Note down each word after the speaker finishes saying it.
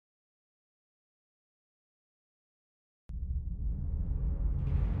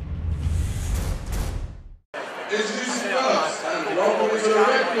Introducing first and welcome into the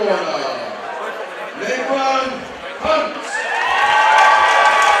red corner, Nathan Hunt.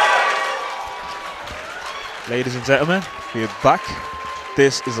 Ladies and gentlemen, we're back.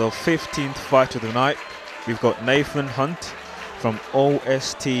 This is our 15th fight of the night. We've got Nathan Hunt from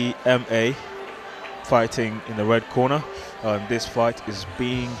OSTMA fighting in the red corner. This fight is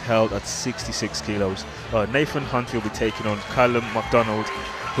being held at 66 kilos. Nathan Hunt will be taking on Callum MacDonald,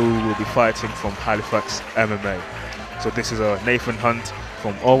 who will be fighting from Halifax MMA. So this is Nathan Hunt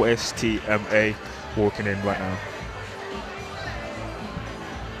from OSTMA walking in right now.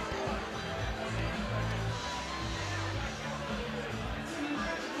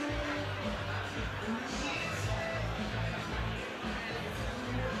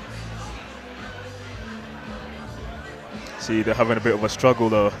 See, they're having a bit of a struggle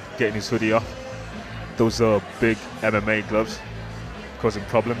getting his hoodie off. Those are big MMA gloves, causing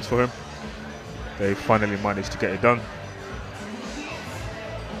problems for him. They finally managed to get it done.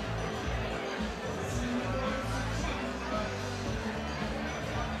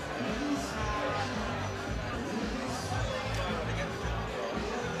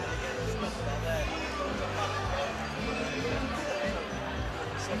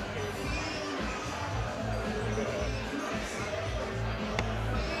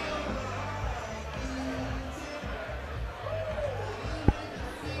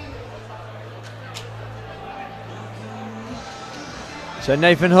 So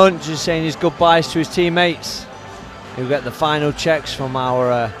Nathan Hunt just saying his goodbyes to his teammates. He'll get the final checks from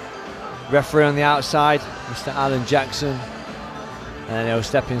our referee on the outside, Mr. Alan Jackson, and then he'll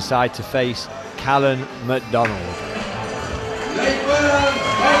step inside to face Callum MacDonald.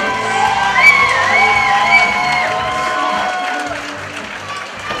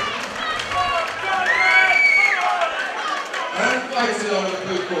 And fighting on the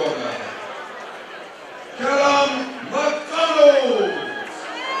blue corner, Callum MacDonald.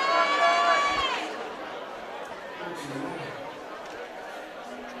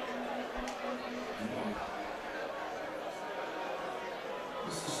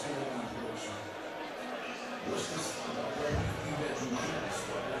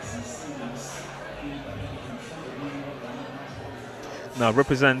 Now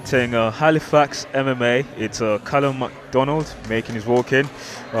representing Halifax MMA, it's Callum MacDonald making his walk in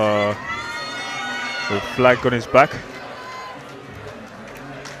with flag on his back.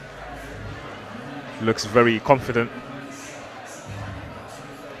 Looks very confident.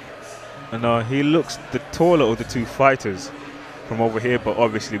 And he looks the taller of the two fighters from over here, but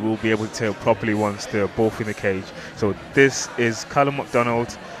obviously we'll be able to tell properly once they're both in the cage. So this is Callum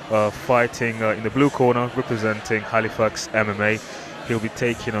MacDonald fighting in the blue corner, representing Halifax MMA. He'll be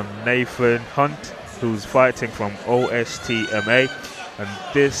taking on Nathan Hunt, who's fighting from OSTMA, and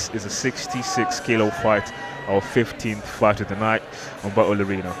this is a 66 kilo fight, our 15th fight of the night on Battle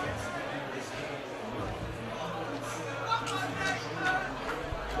Arena.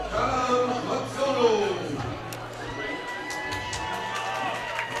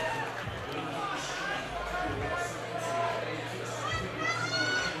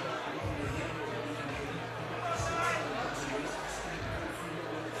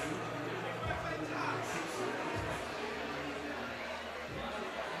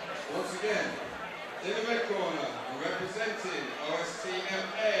 Once again, in the red corner, representing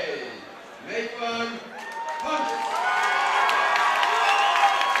OSTMA, Nathan Hunt.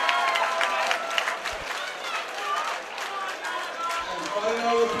 And fighting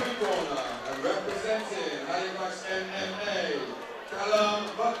out the blue corner, representing Halifax MMA, Callum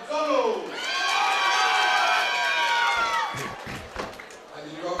MacDonald. And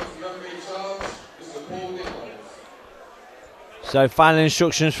you got the referee in charge, Mr. Paul Nichols. So final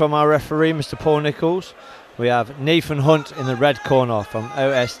instructions from our referee, Mr. Paul Nichols. We have Nathan Hunt in the red corner from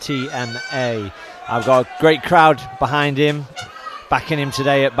OSTMA. I've got a great crowd behind him, backing him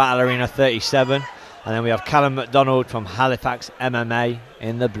today at Battle Arena 37. And then we have Callum MacDonald from Halifax MMA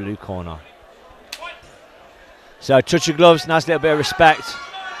in the blue corner. So touch of gloves, nice little bit of respect.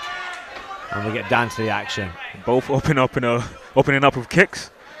 And we get down to the action. Both opening up with kicks,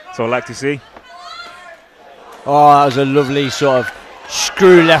 so I like to see. Oh, that was a lovely sort of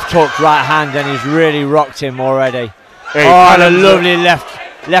screw left hook right hand, and he's really rocked him already. Hey, oh, and a lovely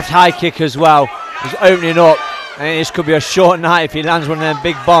left high kick as well. He's opening up, and this could be a short night if he lands one of them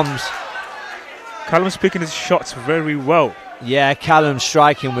big bombs. Callum's picking his shots very well. Yeah, Callum's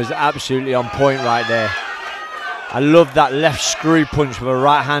striking was absolutely on point right there. I love that left screw punch with a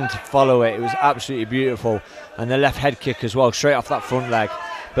right hand to follow it. It was absolutely beautiful. And the left head kick as well, straight off that front leg.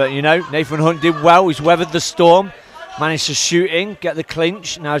 But, you know, Nathan Hunt did well. He's weathered the storm, managed to shoot in, get the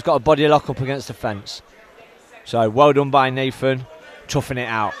clinch. Now he's got a body lock up against the fence. So well done by Nathan, toughing it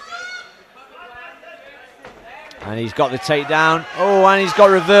out. And he's got the takedown. Oh, and he's got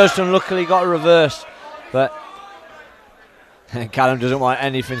reversed, unluckily got reversed. But Callum doesn't want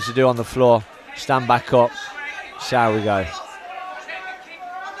anything to do on the floor. Stand back up. See how we go.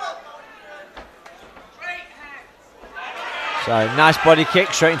 So nice body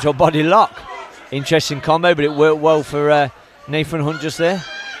kick straight into a body lock. Interesting combo, but it worked well for Nathan Hunt just there.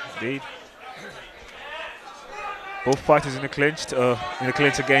 Indeed. Both fighters in the clinch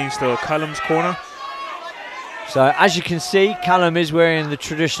against Callum's corner. So as you can see, Callum is wearing the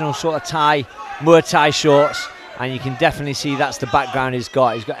traditional sort of Muay Thai shorts, and you can definitely see that's the background he's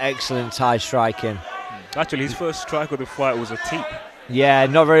got. He's got excellent Thai striking. Actually, his first strike of the fight was a teep. Yeah,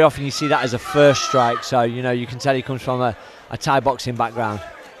 not very often you see that as a first strike, so you know, you can tell he comes from a Thai boxing background.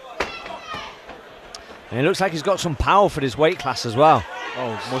 And it looks like he's got some power for this weight class as well.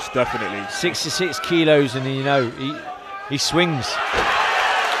 Oh, most definitely. 66 kilos, and you know, he swings.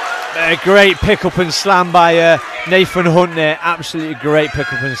 A great pick up and slam by Nathan Hunt there. Absolutely great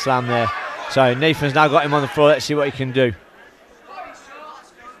pick up and slam there. So Nathan's now got him on the floor. Let's see what he can do.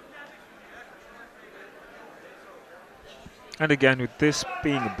 And again, with this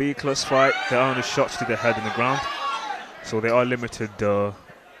being a B-class fight, there are only shots to the head and the ground. So they are limited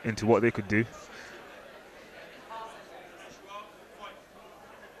into what they could do.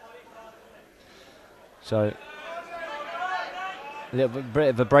 So a little bit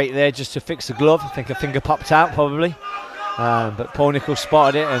of a break there just to fix the glove. I think a finger popped out probably. But Paul Nicholls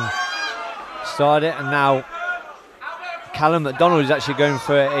spotted it and started it. And now Callum MacDonald is actually going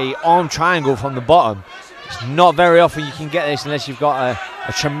for a arm triangle from the bottom. It's not very often you can get this unless you've got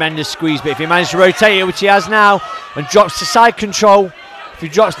a tremendous squeeze. But if he manages to rotate it, which he has now, and drops to side control. If he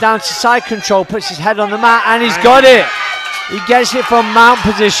drops down to side control, puts his head on the mat, and he's got it. He gets it from mount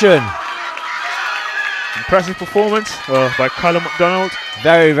position. Impressive performance by Callum MacDonald.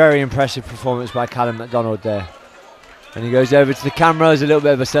 Very, very impressive performance by Callum MacDonald there. And he goes over to the camera as a little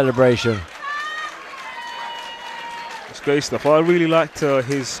bit of a celebration. It's great stuff. I really liked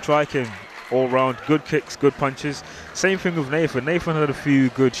his striking all round. Good kicks, good punches. Same thing with Nathan. Nathan had a few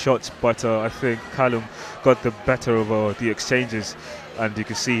good shots, but I think Callum got the better of the exchanges. And you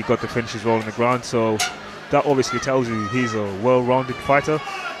can see he got the finishes rolling the ground. So that obviously tells you he's a well-rounded fighter.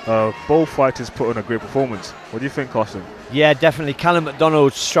 Both fighters put on a great performance. What do you think, Kassam? Yeah, definitely. Callum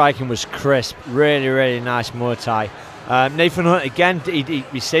MacDonald's striking was crisp. Really, really nice Muay Thai. Nathan Hunt, again,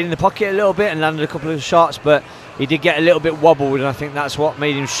 he stayed in the pocket a little bit and landed a couple of shots, but he did get a little bit wobbled, and I think that's what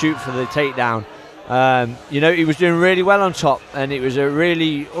made him shoot for the takedown. You know, he was doing really well on top, and it was a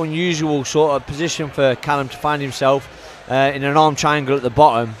really unusual sort of position for Callum to find himself in an arm triangle at the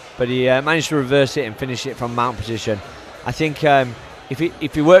bottom, but he managed to reverse it and finish it from mount position. I think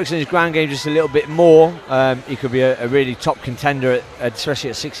if he works on his ground game just a little bit more, he could be a really top contender,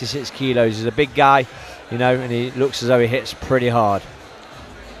 especially at 66 kilos. He's a big guy, you know, and he looks as though he hits pretty hard.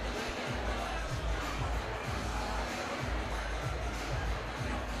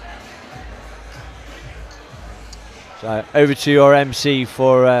 So over to your MC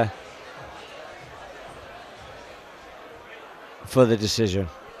for the decision.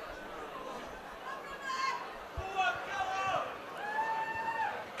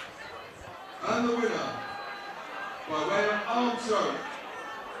 And the winner, by way of arm choke,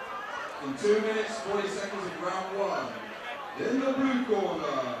 in 2 minutes 40 seconds of round 1, in the blue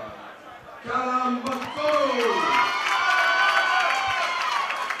corner, Callum MacDonald.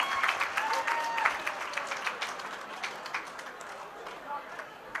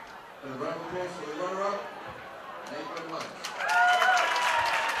 And a round of applause for the runner-up, Nathan Hunt.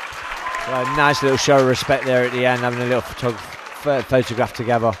 So a nice little show of respect there at the end, having a little photograph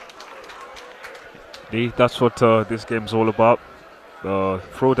together. That's what this game's all about.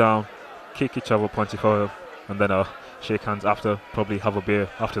 Throw down, kick each other, punch each other, and then shake hands after, probably have a beer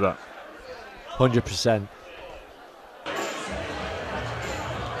after that. 100%.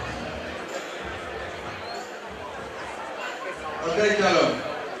 Okay, Callum,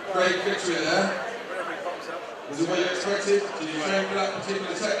 great victory there. Was it what you expected? Did you train for that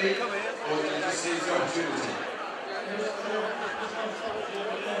particular technique, or did you just seize the opportunity?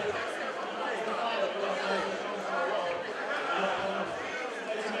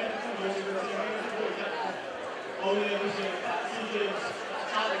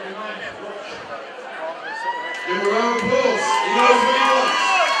 Give him a round of applause. He knows what he wants.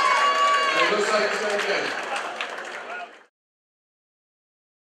 And it looks like it's okay.